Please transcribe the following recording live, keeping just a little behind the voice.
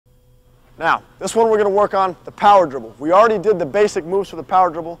Now, this one we're going to work on the power dribble. We already did the basic moves for the power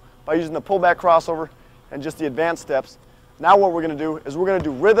dribble by using the pullback crossover and just the advanced steps. Now what we're going to do is we're going to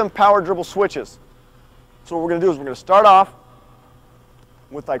do rhythm power dribble switches. So what we're going to do is we're going to start off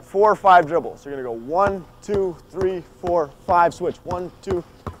with like 4 or 5 dribbles. So you're going to go 1, 2, 3, 4, 5, switch. 1, 2,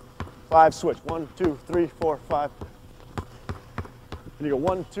 5, switch. 1, 2, 3, 4, 5. And you go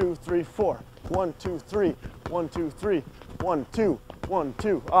 1, 2, 3, 4. 1, 2, 3. 1, 2, 3. 1, 2. 1,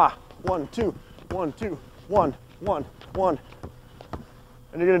 2. 1, 2. 1, 2. 1, 1, 1.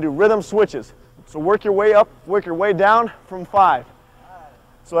 And you're going to do rhythm switches. So work your way up, work your way down from 5.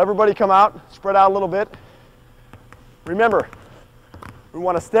 So everybody come out, spread out a little bit. Remember, we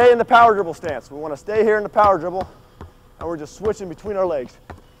want to stay in the power dribble stance. We want to stay here in the power dribble, and we're just switching between our legs.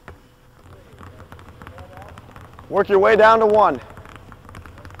 Work your way down to 1.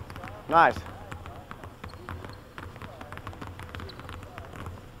 Nice.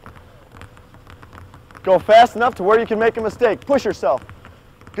 Go fast enough to where you can make a mistake. Push yourself.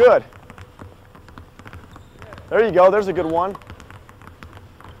 Good. There you go. There's a good one.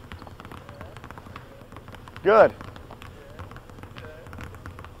 Good.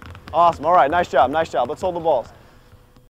 Awesome. All right. Nice job. Nice job. Let's hold the balls.